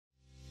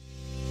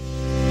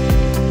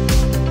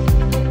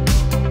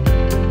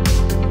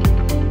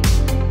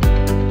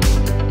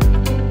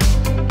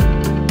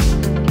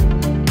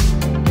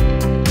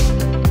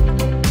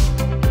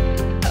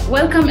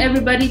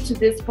everybody to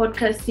this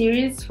podcast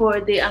series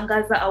for the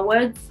Angaza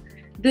Awards.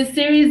 This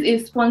series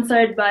is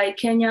sponsored by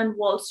Kenyan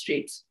Wall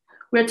Street.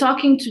 We're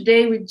talking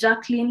today with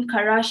Jacqueline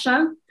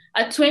Karasha,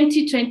 a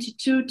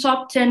 2022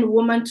 top 10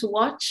 woman to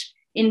watch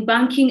in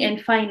banking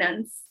and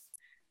finance.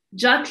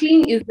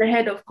 Jacqueline is the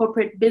head of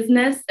corporate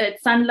business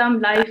at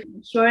Sanlam Life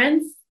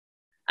Insurance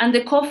and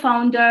the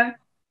co-founder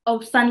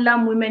of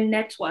Sanlam Women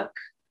Network.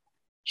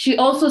 She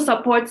also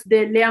supports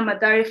the Lea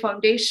Mathare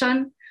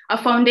Foundation, a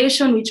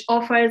foundation which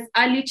offers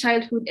early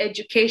childhood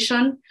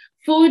education,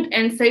 food,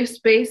 and safe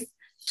space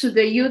to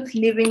the youth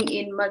living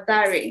in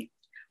Mathare.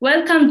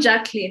 Welcome,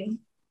 Jacqueline.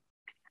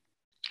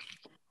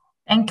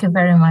 Thank you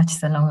very much,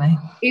 Salome.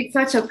 It's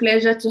such a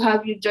pleasure to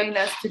have you join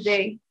us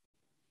today.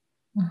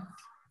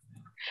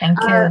 Thank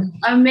you.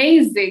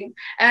 Amazing.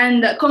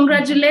 And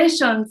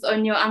congratulations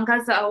on your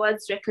Angaza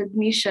Awards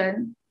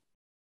recognition.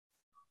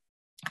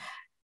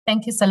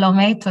 Thank you,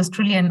 Salome. It was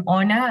truly an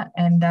honor,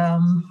 and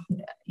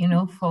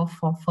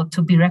for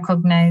to be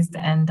recognized,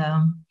 and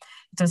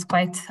it was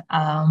quite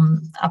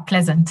a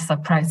pleasant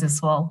surprise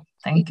as well.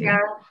 Thank you. Yeah,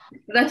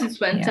 that is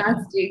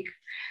fantastic.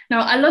 Yeah.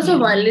 Now, a lot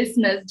of our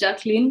listeners,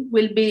 Jacqueline,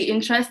 will be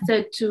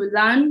interested to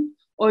learn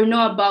or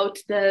know about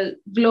the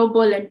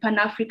global and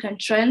Pan-African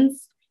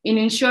trends in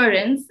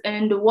insurance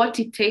and what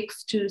it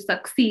takes to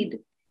succeed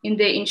in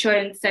the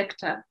insurance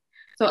sector.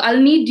 So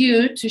I'll need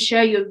you to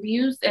share your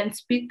views and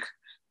speak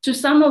to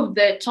some of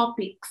the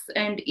topics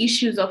and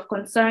issues of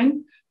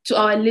concern to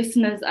our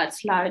listeners at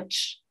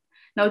large.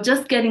 Now,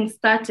 just getting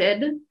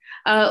started,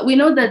 we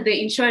know that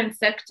the insurance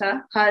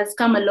sector has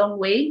come a long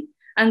way,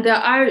 and there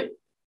are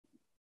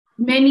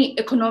many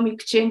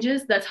economic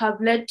changes that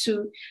have led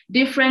to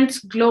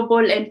different global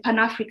and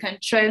Pan-African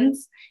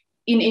trends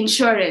in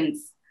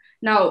insurance.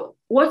 Now,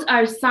 what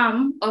are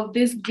some of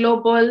these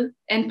global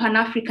and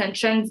Pan-African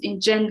trends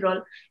in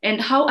general, and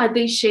how are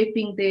they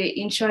shaping the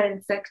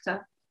insurance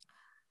sector?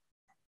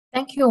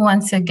 Thank you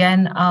once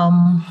again,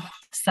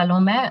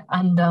 Salome,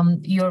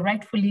 and you're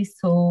rightfully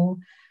so,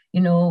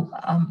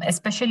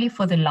 especially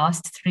for the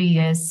last 3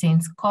 years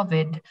since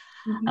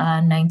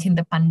COVID-19,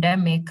 the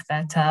pandemic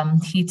that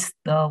hit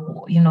the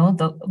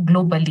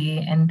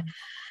globally. And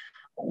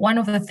one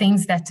of the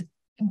things that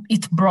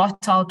it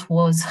brought out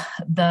was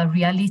the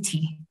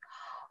reality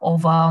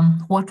of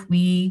what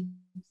we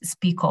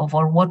speak of,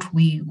 or what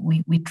we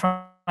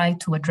try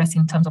to address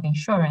in terms of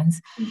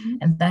insurance,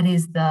 and that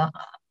is the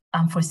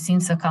unforeseen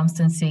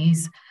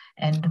circumstances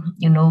and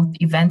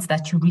events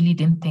that you really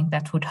didn't think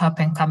that would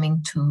happen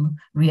coming to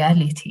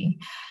reality.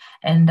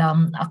 And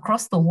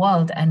across the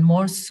world, and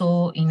more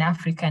so in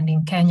Africa and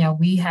in Kenya,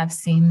 we have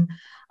seen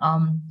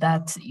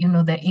that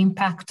the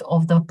impact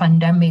of the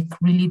pandemic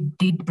really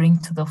did bring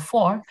to the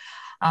fore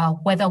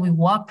whether we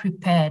were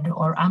prepared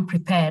or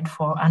unprepared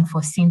for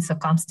unforeseen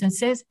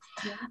circumstances.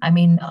 Yeah. I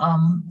mean,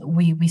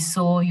 we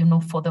saw,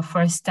 for the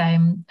first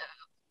time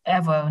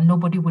ever,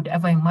 nobody would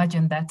ever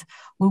imagine that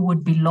we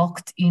would be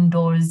locked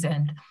indoors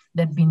and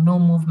there'd be no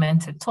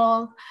movement at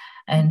all.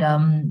 And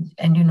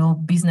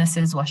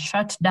businesses were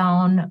shut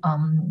down.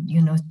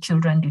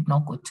 Children did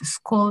not go to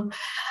school.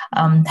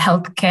 The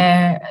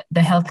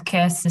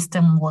healthcare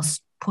system was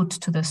put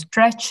to the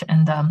stretch,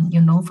 and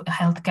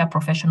healthcare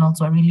professionals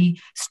were really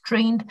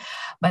strained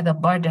by the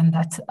burden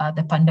that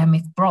the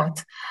pandemic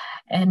brought.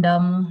 And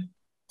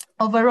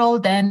overall,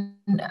 then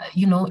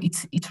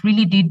it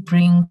really did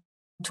bring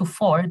to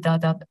fore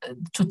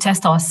to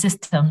test our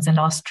systems and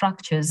our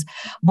structures,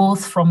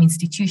 both from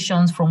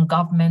institutions, from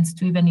governments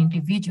to even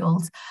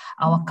individuals,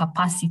 our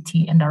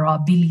capacity and our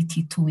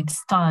ability to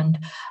withstand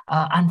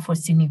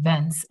unforeseen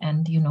events.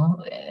 And,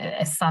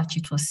 as such,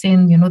 it was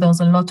seen, there was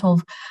a lot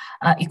of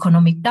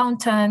economic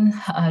downturn,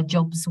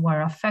 jobs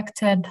were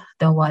affected,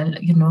 there were,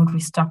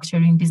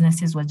 restructuring,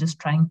 businesses were just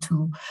trying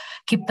to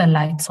keep the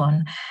lights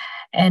on.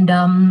 And,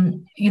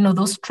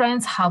 those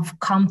trends have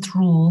come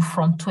through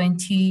from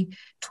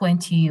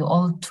 2020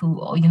 all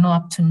to,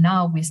 up to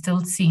now. We're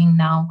still seeing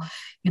now,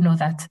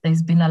 that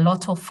there's been a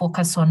lot of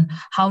focus on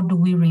how do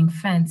we ring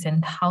fence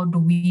and how do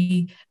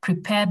we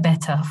prepare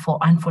better for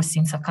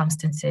unforeseen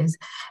circumstances.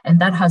 And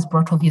that has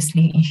brought,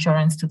 obviously,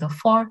 insurance to the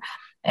fore,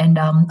 and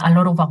a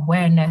lot of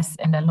awareness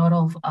and a lot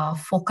of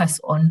focus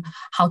on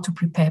how to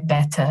prepare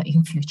better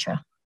in future.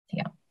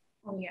 Yeah.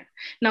 Oh, yeah.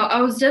 Now, I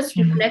was just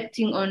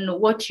reflecting on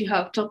what you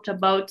have talked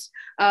about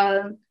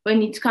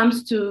when it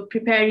comes to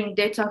preparing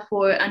data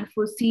for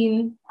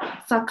unforeseen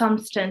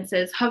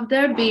circumstances. Have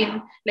there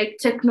been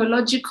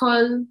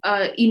technological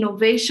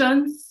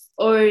innovations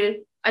or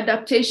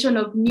adaptation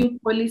of new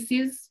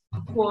policies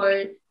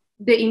for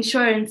the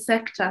insurance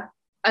sector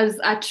as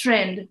a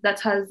trend that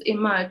has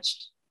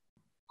emerged?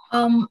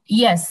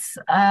 Yes,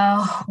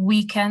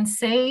 we can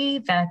say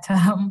that,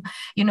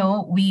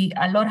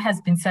 a lot has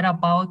been said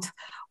about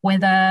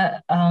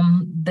whether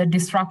the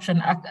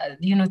disruption,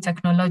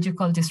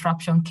 technological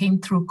disruption came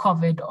through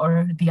COVID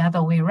or the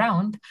other way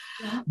around.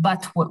 Yeah.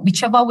 But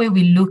whichever way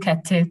we look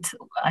at it,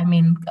 I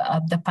mean,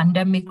 the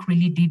pandemic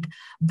really did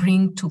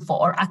bring to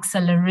or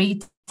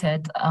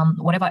accelerated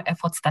whatever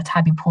efforts that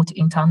had been put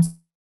in terms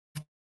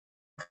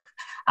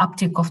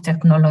uptake of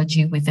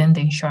technology within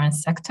the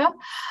insurance sector.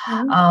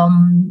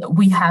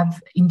 We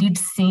have indeed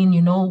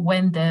seen,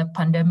 when the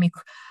pandemic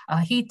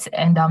hit,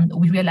 and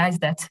we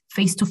realized that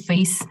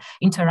face-to-face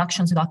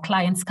interactions with our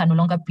clients can no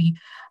longer be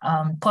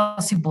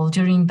possible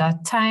during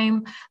that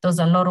time. There's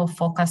a lot of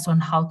focus on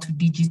how to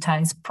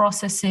digitize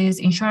processes.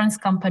 Insurance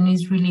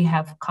companies really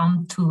have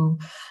come to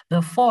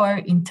the fore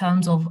in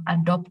terms of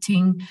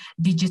adopting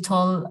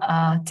digital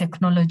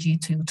technology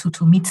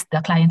to meet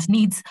the client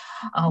needs.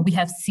 We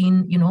have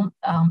seen,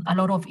 a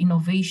lot of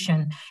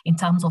innovation in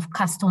terms of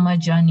customer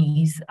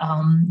journeys,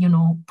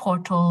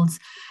 portals,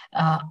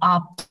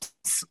 apps,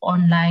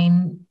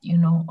 online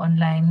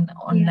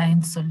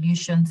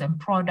solutions and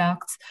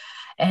products.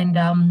 And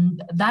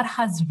that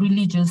has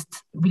really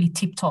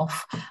tipped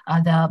off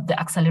the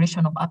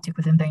acceleration of uptake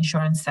within the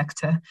insurance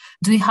sector.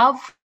 Do we have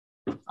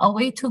a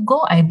way to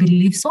go? I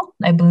believe so.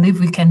 I believe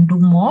we can do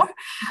more.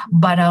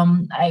 But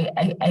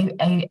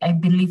I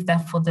believe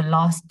that for the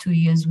last 2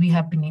 years, we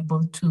have been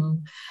able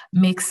to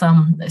make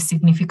some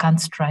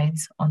significant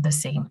strides on the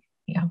same.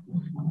 Yeah.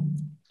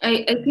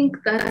 I think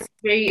that's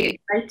very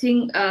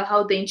exciting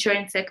how the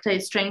insurance sector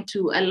is trying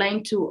to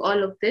align to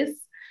all of this.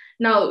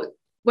 Now,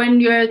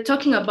 when you're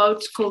talking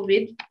about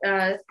COVID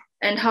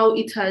and how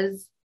it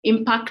has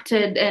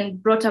impacted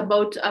and brought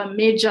about a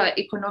major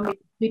economic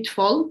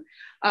pitfall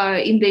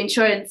in the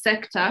insurance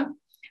sector,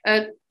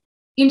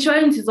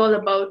 insurance is all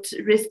about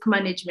risk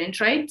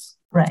management, right?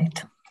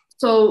 Right.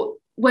 So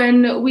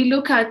when we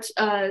look at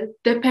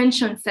the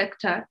pension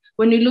sector,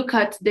 when we look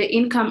at the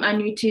income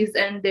annuities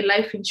and the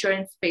life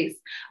insurance space,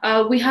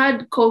 we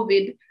had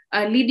COVID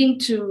leading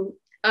to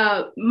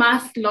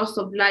mass loss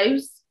of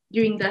lives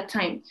during that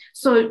time.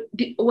 So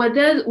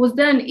was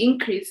there an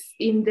increase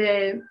in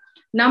the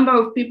number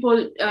of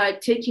people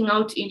taking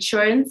out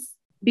insurance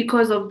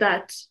because of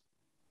that?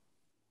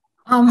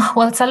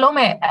 Well,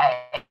 Salome,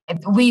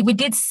 we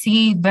did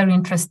see very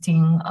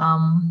interesting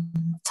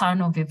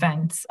turn of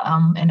events,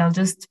 and I'll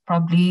just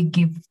probably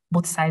give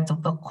both sides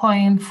of the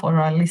coin for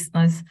our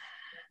listeners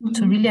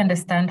to really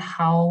understand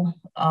how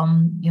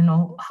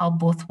how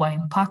both were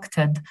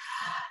impacted.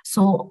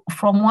 So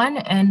from one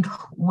end,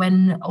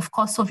 when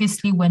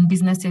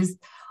businesses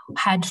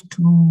had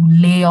to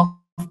lay off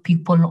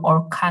people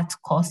or cut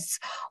costs,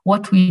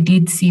 what we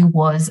did see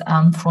was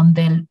from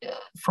the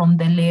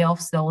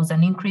layoffs, there was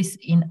an increase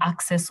in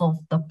access of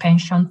the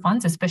pension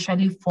funds,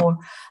 especially for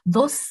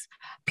those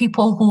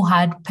people who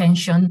had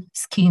pension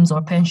schemes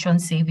or pension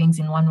savings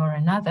in one or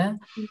another.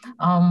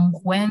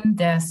 When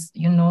there's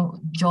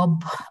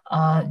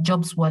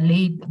jobs were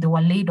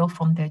laid off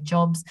from their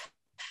jobs,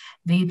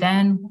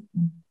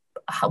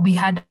 we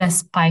had a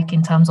spike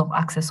in terms of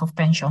access of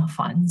pension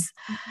funds.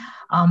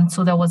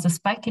 So there was a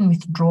spike in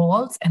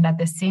withdrawals, and at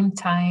the same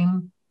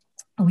time,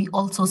 we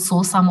also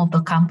saw some of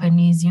the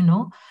companies,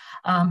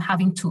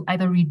 having to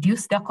either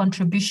reduce their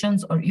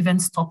contributions or even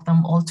stop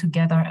them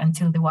altogether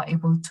until they were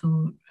able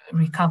to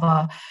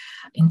recover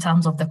in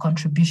terms of the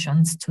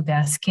contributions to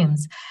their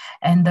schemes.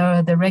 And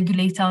the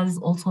regulators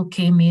also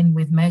came in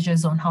with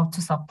measures on how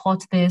to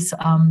support this.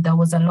 There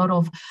was a lot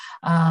of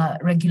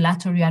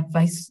regulatory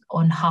advice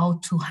on how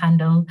to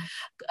handle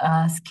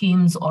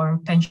schemes or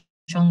pensions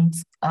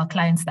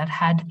clients that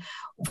had,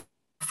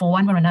 for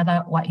one or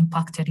another, were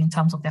impacted in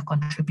terms of their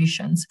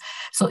contributions.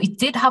 So it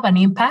did have an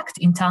impact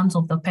in terms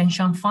of the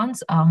pension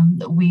funds.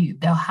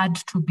 There had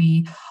to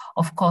be,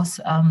 of course,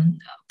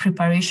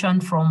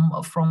 preparation from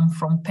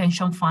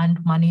pension fund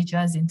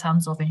managers in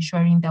terms of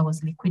ensuring there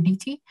was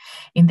liquidity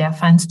in their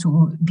funds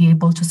to be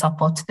able to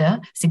support the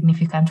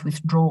significant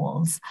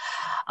withdrawals.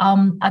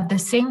 At the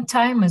same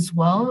time as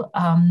well,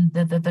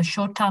 the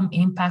short-term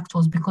impact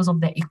was because of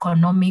the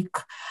economic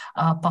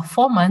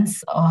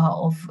performance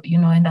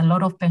and a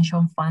lot of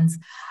pension funds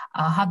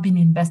have been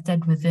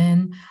invested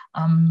within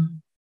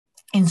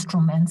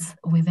instruments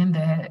within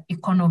the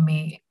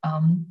economy,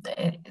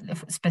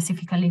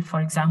 specifically, for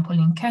example,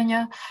 in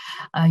Kenya,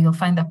 you'll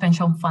find that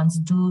pension funds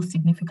do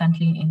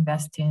significantly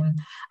invest in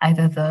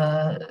either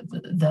the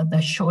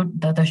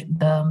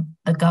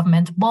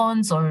government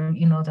bonds or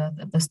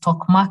the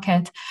stock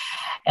market,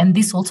 and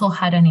this also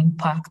had an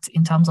impact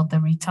in terms of the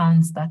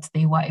returns that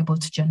they were able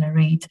to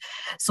generate.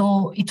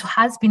 So it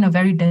has been a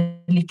very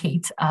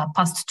delicate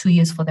past 2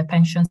 years for the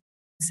pension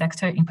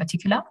sector in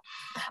particular.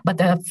 But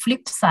the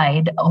flip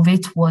side of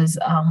it was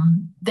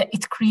that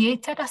it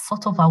created a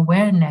sort of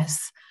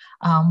awareness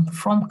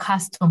from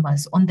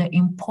customers on the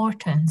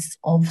importance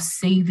of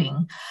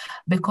saving,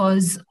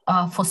 because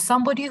for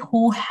somebody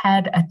who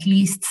had at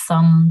least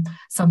some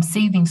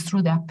savings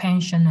through their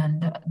pension,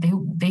 and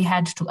they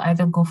had to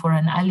either go for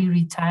an early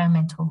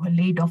retirement or were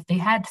laid off, they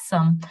had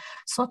some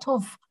sort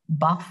of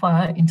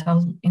buffer in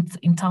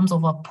terms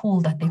of a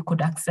pool that they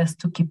could access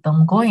to keep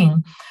them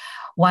going.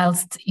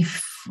 Whilst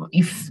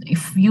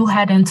if you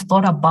hadn't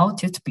thought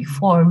about it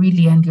before,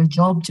 really, and your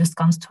job just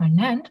comes to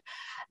an end,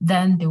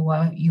 then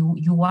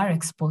you are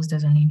exposed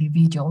as an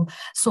individual.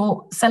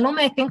 So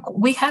Salome, I think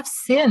we have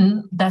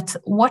seen that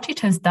what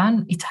it has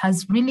done, it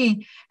has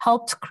really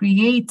helped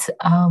create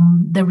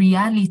the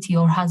reality,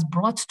 or has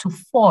brought to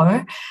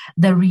fore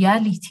the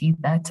reality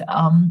that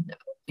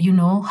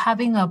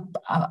having a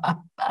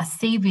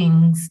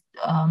savings,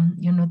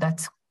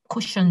 that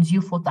cushions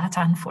you for that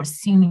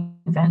unforeseen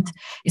event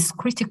is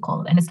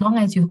critical. And as long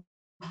as you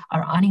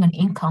are earning an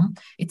income,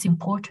 it's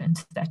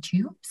important that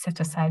you set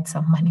aside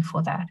some money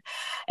for that.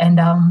 And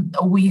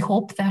we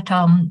hope that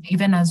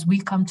even as we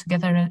come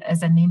together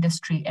as an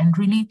industry and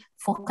really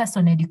focus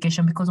on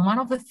education, because one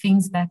of the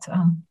things that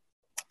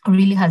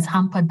really has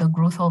hampered the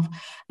growth of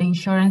the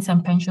insurance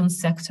and pension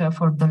sector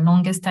for the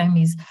longest time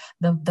is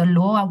the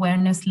low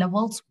awareness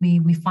levels.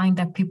 We find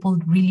that people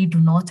really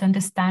do not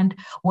understand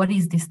what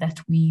is this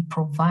that we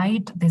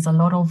provide. There's a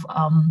lot of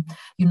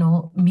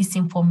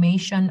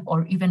misinformation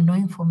or even no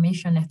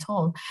information at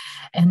all.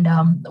 And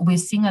we're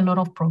seeing a lot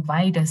of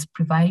providers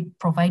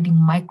providing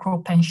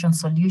micro pension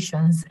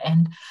solutions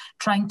and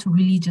trying to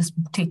really just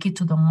take it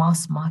to the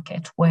mass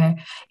market, where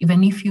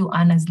even if you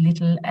earn as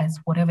little as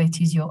whatever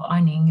it is you're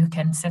earning, you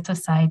can set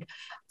aside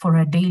for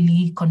a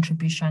daily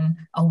contribution,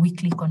 a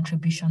weekly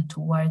contribution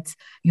towards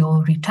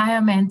your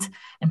retirement,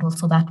 and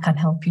also that can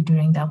help you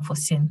during the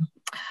unforeseen.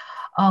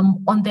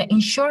 On the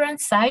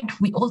insurance side,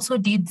 we also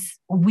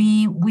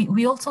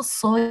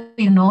saw,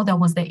 there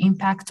was the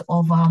impact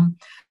of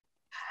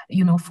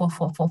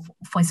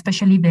for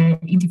especially the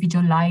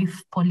individual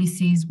life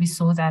policies. We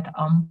saw that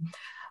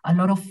a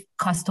lot of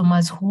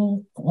customers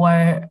who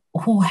were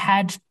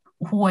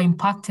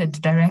impacted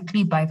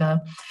directly by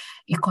the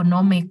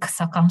economic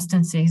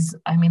circumstances.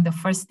 I mean, the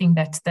first thing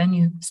that then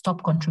you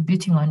stop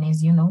contributing on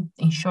is,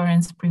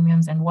 insurance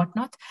premiums and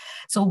whatnot.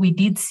 So we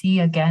did see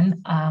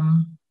again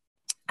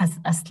as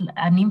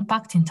an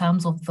impact in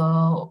terms of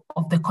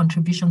the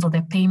contributions or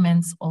the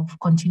payments of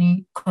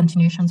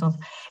continuations of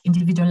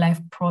individual life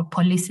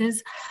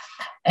policies.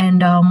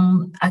 And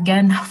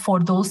again, for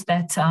those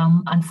that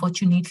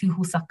unfortunately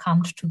who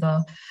succumbed to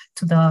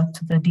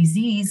the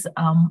disease,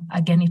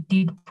 again, it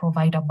did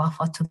provide a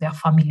buffer to their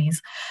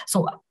families.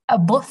 So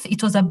both,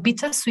 it was a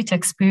bittersweet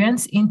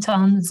experience in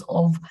terms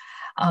of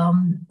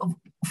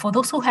for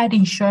those who had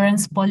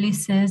insurance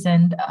policies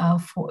and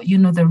for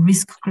the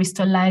risk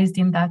crystallized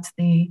in that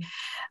they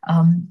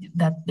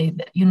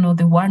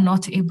were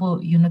not able,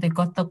 they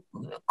got the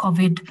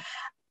COVID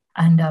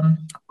and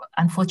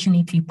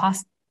unfortunately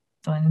passed,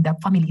 and their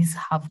families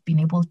have been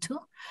able to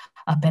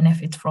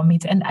benefit from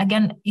it. And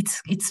again,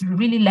 it's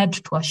really led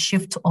to a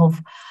shift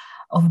of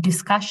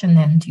discussion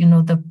and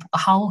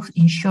how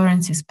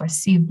insurance is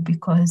perceived,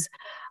 because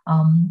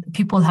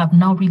people have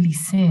now really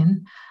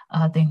seen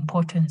the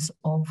importance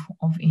of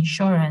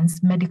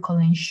insurance, medical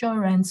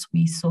insurance.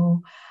 We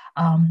saw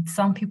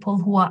some people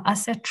who are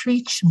asset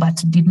rich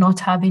but did not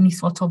have any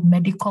sort of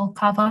medical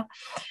cover,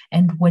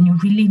 and when you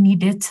really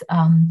need it,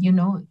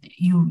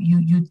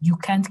 you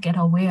can't get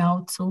a way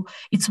out. So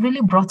it's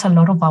really brought a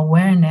lot of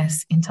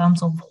awareness in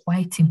terms of why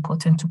it's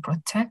important to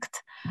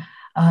protect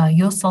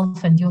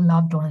yourself and your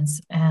loved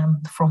ones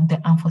from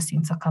the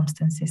unforeseen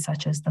circumstances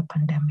such as the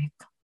pandemic.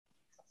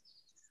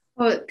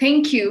 Well,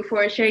 thank you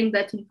for sharing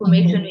that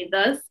information with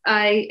us.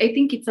 I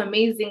think it's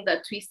amazing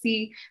that we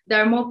see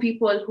there are more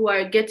people who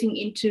are getting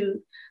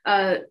into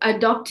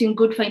adopting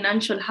good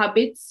financial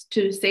habits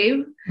to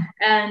save,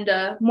 and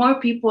more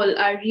people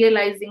are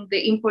realizing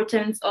the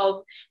importance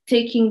of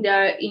taking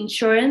their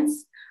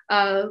insurance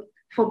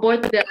for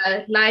both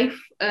their life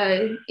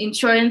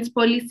insurance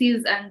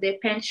policies and their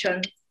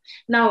pensions.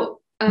 Now,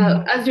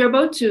 as you're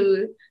about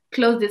to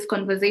close this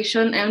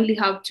conversation, I only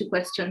have 2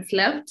 questions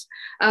left.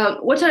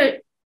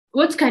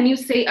 What can you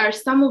say are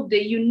some of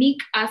the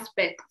unique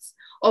aspects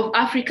of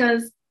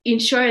Africa's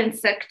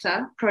insurance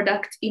sector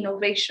product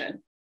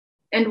innovation?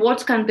 And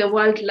what can the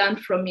world learn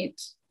from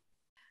it?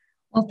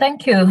 Well,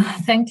 thank you.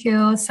 Thank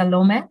you,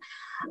 Salome.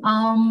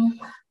 I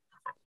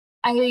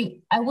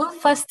will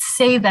first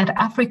say that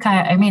Africa,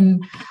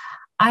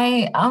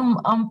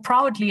 I'm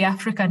proudly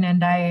African,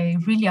 and I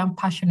really am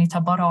passionate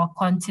about our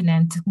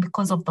continent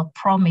because of the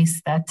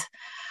promise that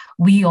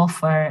we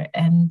offer.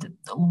 And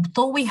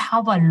though we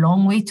have a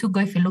long way to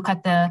go, if you look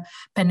at the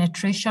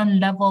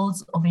penetration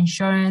levels of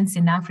insurance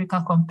in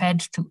Africa compared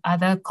to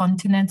other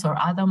continents or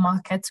other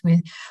markets,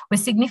 we're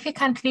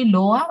significantly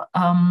lower.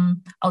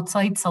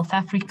 Outside South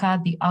Africa,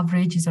 the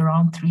average is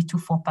around 3 to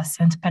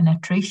 4%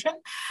 penetration.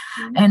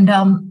 And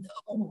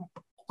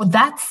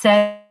that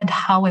said,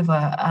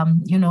 however,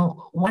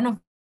 one of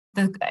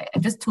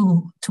just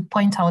to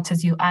point out,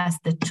 as you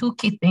asked, the 2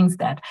 key things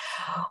that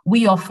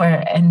we offer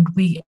and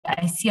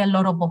I see a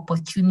lot of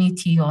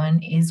opportunity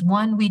on is,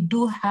 one, we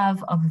do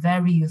have a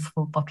very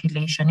youthful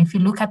population. If you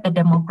look at the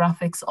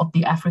demographics of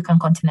the African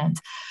continent,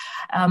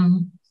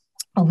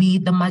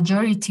 the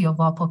majority of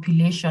our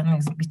population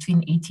is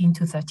between 18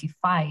 to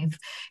 35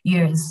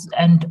 years.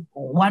 And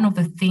one of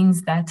the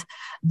things that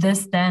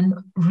this then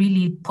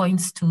really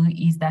points to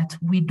is that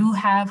we do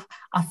have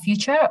a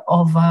future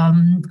of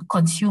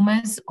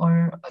consumers,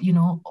 or,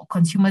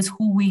 consumers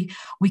who we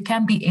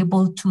can be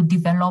able to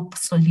develop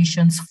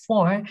solutions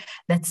for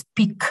that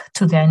speak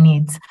to their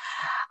needs.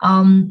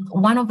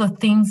 One of the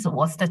things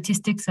what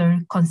statistics are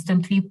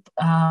constantly,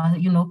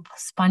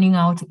 spanning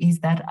out is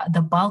that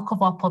the bulk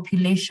of our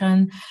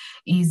population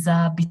is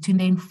between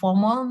the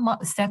informal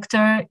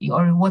sector,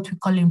 or what we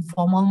call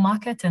informal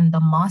market, and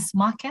the mass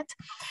market.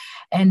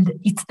 And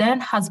it then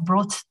has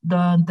brought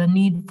the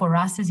need for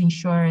us as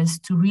insurers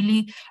to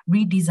really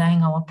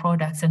redesign our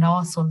products and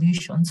our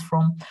solutions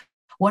from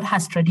what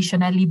has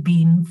traditionally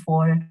been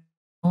for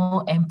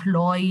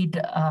employed,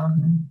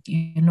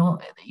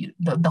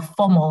 the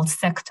formal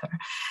sector,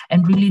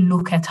 and really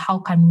look at how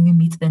can we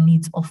meet the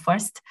needs of,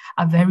 first,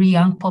 a very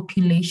young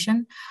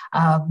population,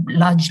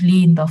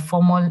 largely in the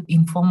formal,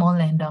 informal,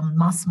 and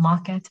mass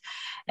market,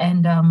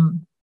 and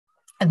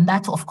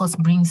that, of course,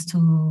 brings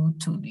to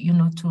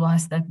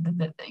us that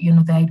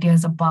the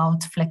ideas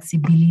about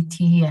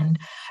flexibility and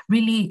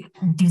really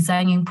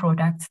designing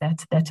products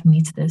that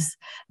meet this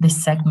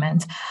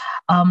segment.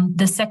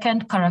 The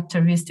second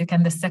characteristic,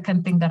 and the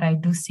second thing that I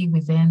do see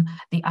within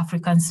the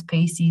African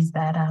space, is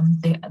that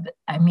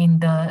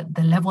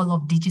the level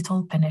of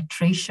digital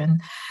penetration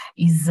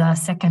is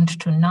second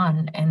to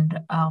none, and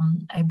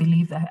I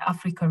believe that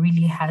Africa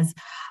really has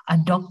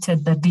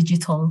adopted the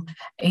digital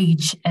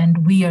age,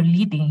 and we are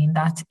leading in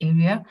that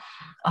area.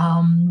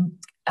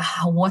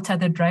 What are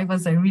the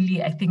drivers? I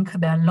think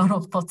there are a lot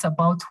of thoughts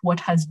about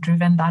what has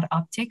driven that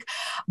uptick.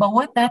 But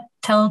what that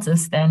tells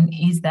us then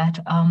is that,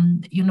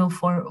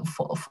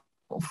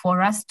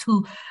 for us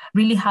to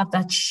really have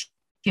that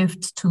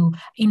shift to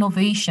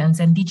innovations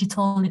and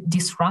digital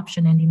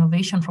disruption and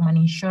innovation from an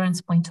insurance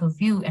point of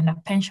view and a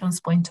pensions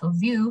point of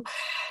view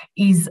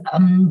is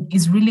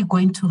really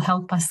going to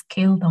help us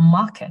scale the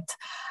market.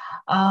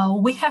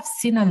 We have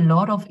seen a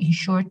lot of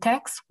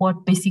insurtechs,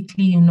 what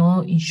basically,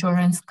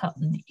 insurance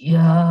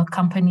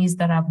companies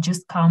that have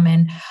just come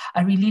and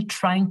are really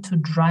trying to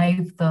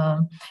drive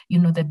the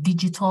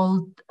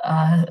digital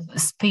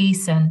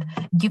space and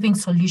giving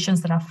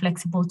solutions that are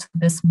flexible to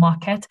this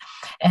market.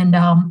 And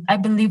I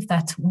believe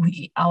that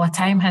our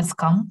time has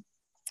come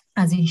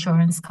as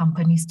insurance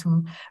companies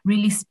to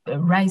really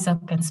rise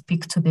up and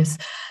speak to this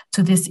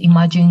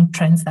emerging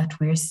trends that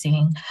we're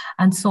seeing.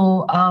 And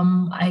so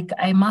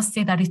I must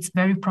say that it's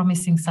very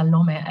promising,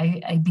 Salome.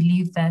 I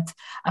believe that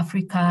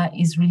Africa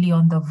is really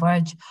on the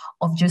verge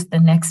of just the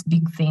next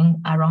big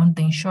thing around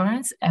the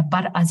insurance.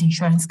 But as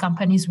insurance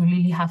companies, we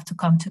really have to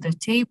come to the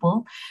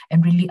table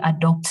and really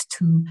adopt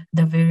to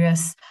the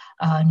various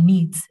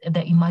needs,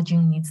 the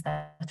emerging needs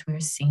that we're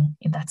seeing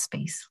in that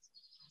space.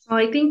 So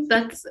I think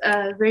that's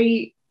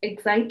very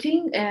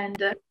exciting,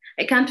 and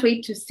I can't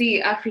wait to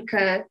see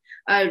Africa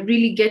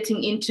really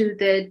getting into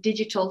the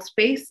digital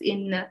space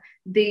in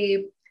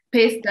the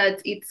pace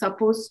that it's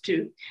supposed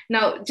to.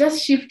 Now,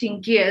 just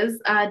shifting gears,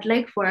 I'd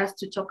like for us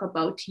to talk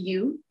about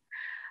you.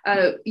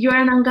 You're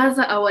an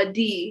Angaza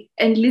awardee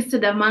and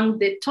listed among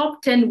the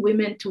top 10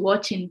 women to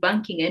watch in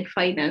banking and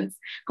finance.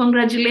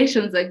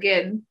 Congratulations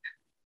again.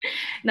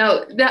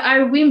 Now, there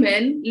are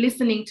women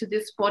listening to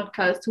this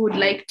podcast who would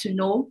like to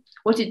know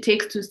what it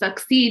takes to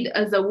succeed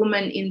as a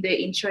woman in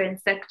the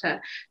insurance sector.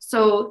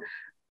 So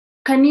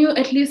can you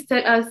at least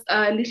tell us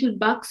a little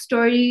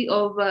backstory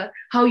of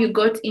how you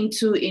got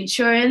into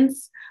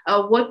insurance,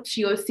 what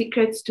your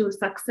secrets to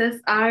success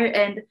are,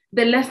 and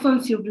the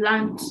lessons you've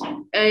learned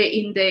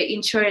in the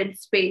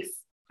insurance space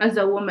as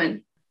a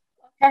woman?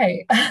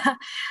 Okay,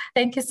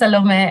 thank you,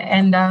 Salome.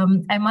 And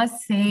I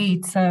must say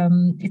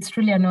it's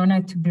really an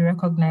honor to be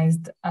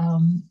recognized.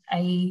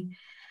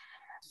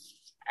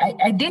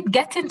 I did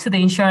get into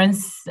the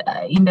insurance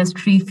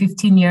industry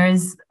 15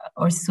 years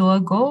or so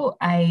ago.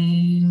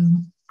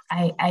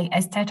 I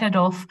started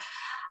off,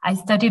 I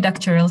studied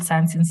actuarial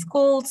science in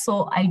school.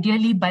 So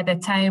ideally, by the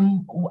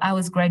time I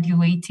was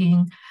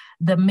graduating,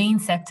 the main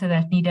sector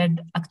that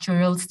needed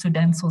actuarial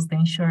students was the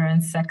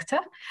insurance sector.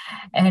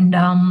 And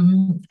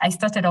I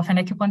started off, and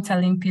I keep on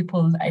telling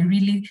people,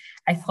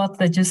 I thought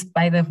that just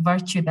by the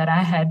virtue that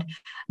I had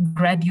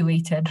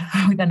graduated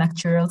with an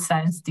actuarial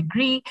science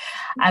degree,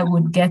 I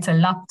would get a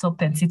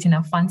laptop and sit in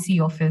a fancy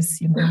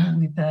office,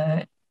 with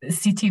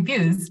city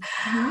views.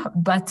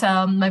 Mm-hmm. But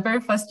my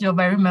very first job,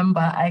 I remember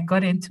I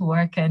got into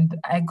work and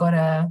I got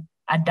a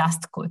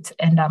dust coat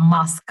and a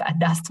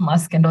dust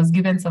mask, and I was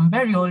given some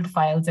very old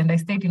files, and I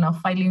stayed in a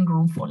filing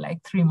room for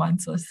like 3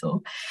 months or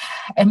so,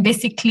 and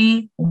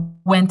basically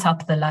went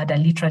up the ladder,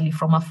 literally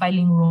from a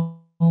filing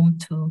room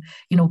to,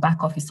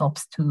 back office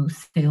ops to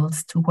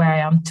sales to where I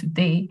am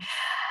today.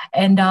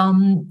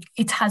 And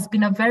it has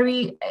been a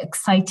very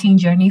exciting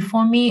journey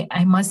for me.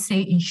 I must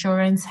say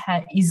insurance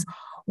is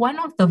one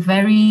of the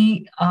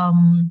very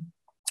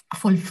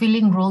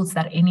fulfilling roles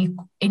that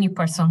any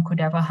person could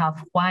ever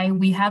have. Why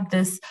we have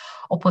this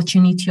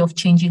opportunity of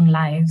changing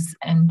lives,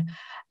 and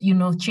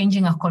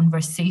changing a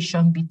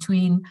conversation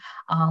between,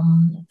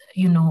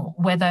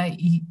 whether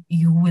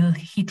you will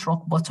hit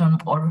rock bottom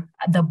or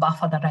the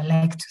buffer that I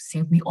like to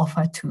say we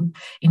offer to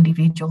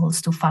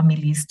individuals, to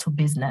families, to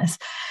business.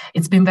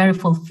 It's been very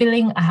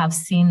fulfilling. I have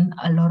seen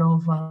a lot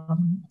of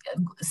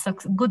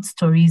good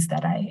stories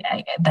that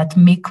that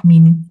make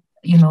me,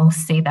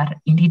 say that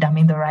indeed I'm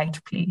in the right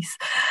place.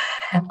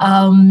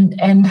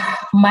 And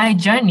my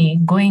journey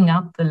going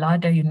up the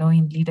ladder,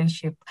 in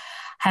leadership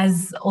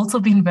has also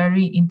been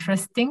very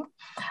interesting.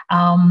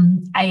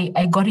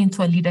 I got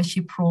into a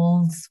leadership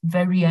roles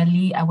very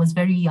early. I was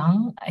very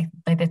young.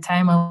 By the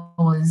time I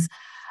was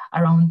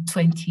around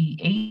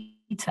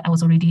 28, I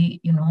was already,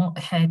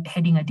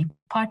 heading a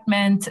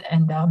department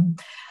and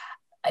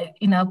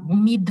in a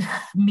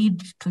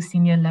mid to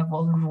senior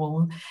level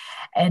role.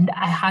 And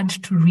I had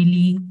to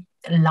really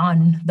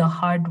learn the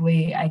hard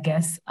way, I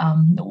guess,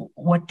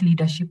 what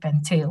leadership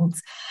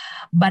entails.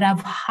 But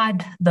I've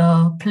had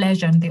the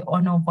pleasure and the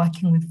honor of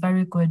working with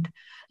very good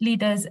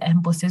leaders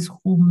and bosses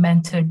who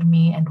mentored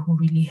me and who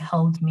really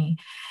held me.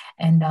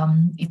 And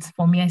it's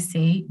for me, I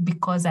say,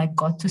 because I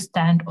got to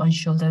stand on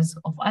shoulders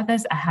of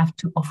others, I have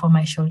to offer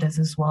my shoulders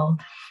as well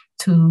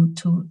to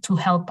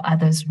help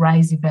others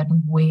rise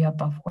even way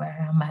above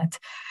where I'm at.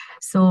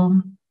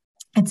 So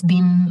it's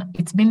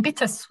been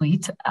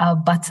bittersweet,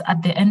 but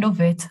at the end of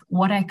it,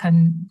 what I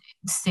can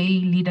say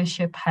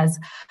leadership has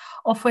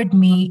offered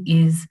me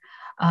is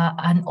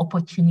an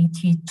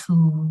opportunity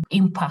to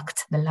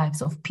impact the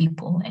lives of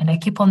people. And I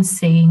keep on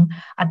saying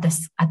at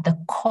the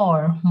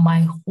core,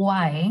 my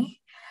why,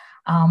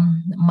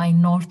 my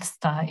North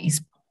Star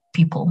is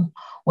people,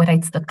 whether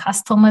it's the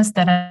customers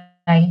that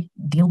I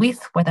deal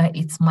with, whether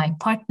it's my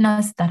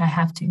partners that I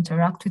have to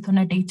interact with on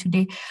a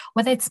day-to-day,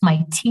 whether it's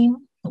my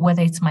team,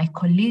 whether it's my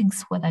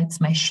colleagues, whether it's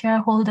my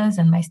shareholders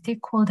and my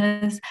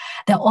stakeholders,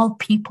 they're all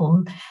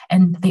people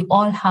and they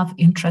all have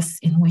interests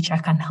in which I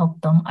can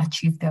help them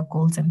achieve their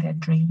goals and their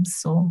dreams.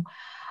 So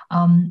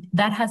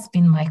that has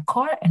been my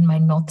core and my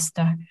North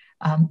Star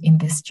in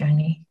this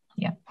journey.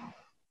 Yeah.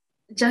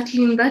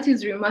 Jacqueline, that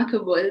is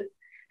remarkable.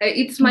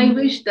 It's my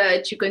wish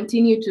that you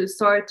continue to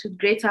soar to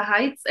greater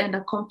heights and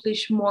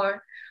accomplish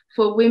more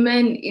for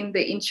women in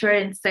the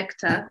insurance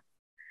sector.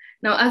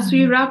 Now, as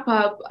we wrap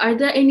up, are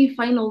there any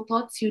final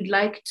thoughts you'd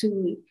like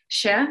to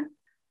share?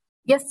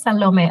 Yes,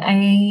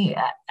 Salome.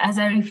 As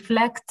I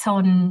reflect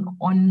on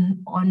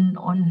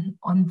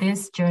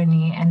this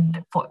journey,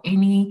 and for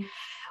any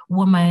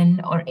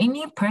woman or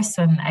any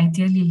person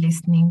ideally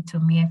listening to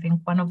me, I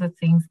think one of the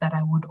things that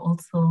I would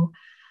also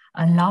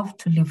love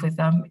to leave with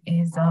them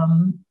is,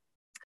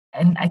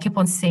 and I keep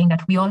on saying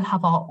that we all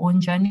have our own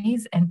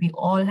journeys and we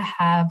all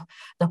have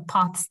the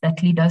paths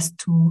that lead us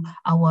to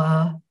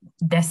our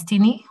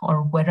destiny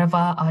or wherever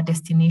our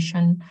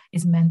destination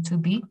is meant to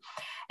be.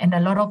 And a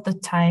lot of the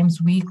times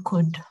you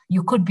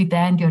could be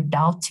there and you're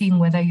doubting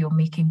whether you're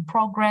making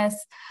progress,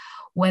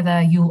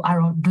 whether you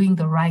are doing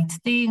the right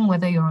thing,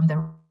 whether you're on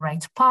the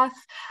right path.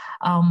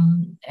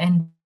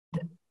 And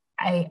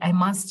I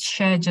must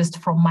share just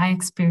from my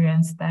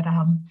experience that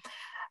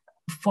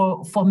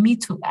for me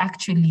to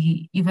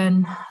actually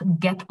even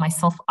get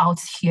myself out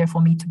here,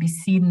 for me to be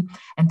seen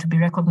and to be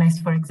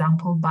recognized, for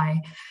example, by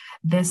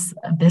this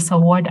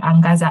award,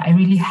 Angaza, I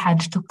really had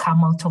to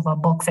come out of a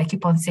box. I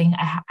keep on saying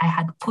I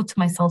had put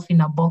myself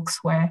in a box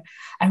where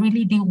I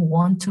really didn't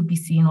want to be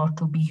seen or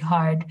to be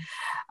heard.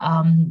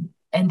 And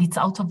it's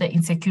out of the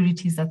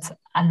insecurities that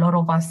a lot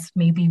of us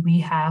maybe we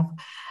have.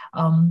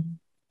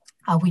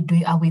 Are we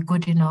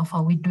good enough?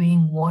 Are we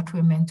doing what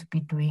we're meant to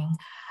be doing?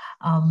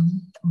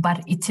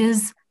 But it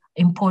is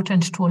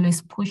important to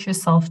always push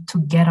yourself to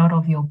get out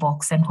of your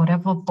box, and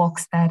whatever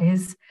box that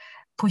is,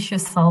 push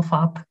yourself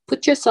up.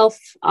 Put yourself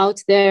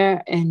out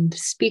there and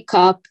speak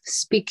up,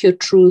 speak your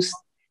truth,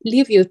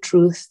 live your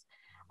truth,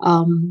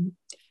 and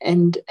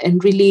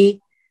really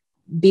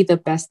be the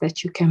best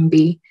that you can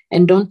be.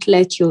 And don't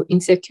let your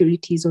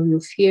insecurities or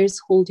your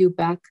fears hold you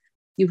back.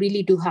 You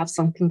really do have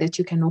something that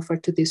you can offer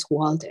to this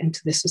world and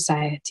to the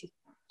society.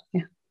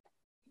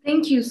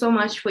 Thank you so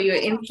much for your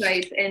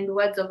insight and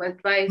words of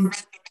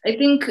advice. I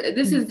think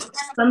this is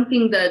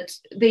something that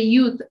the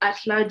youth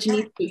at large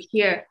need to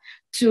hear,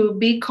 to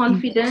be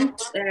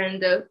confident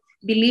and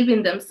believe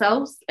in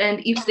themselves. And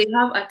if they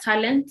have a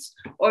talent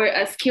or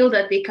a skill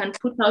that they can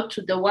put out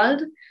to the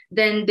world,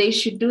 then they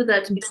should do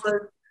that,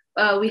 because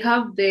we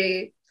have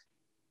the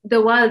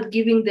world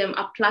giving them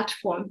a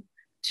platform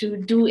to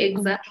do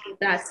exactly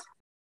that.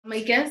 My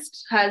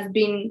guest has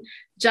been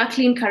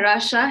Jacqueline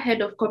Karasha,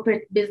 Head of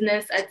Corporate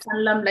Business at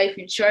Sanlam Life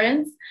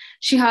Insurance.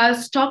 She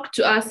has talked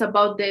to us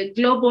about the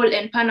global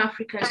and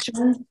Pan-African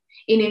trends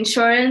in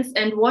insurance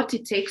and what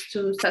it takes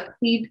to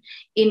succeed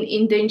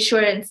in the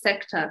insurance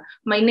sector.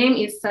 My name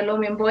is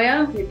Salome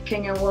Mboya with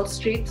Kenya Wall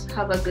Street.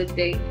 Have a good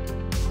day.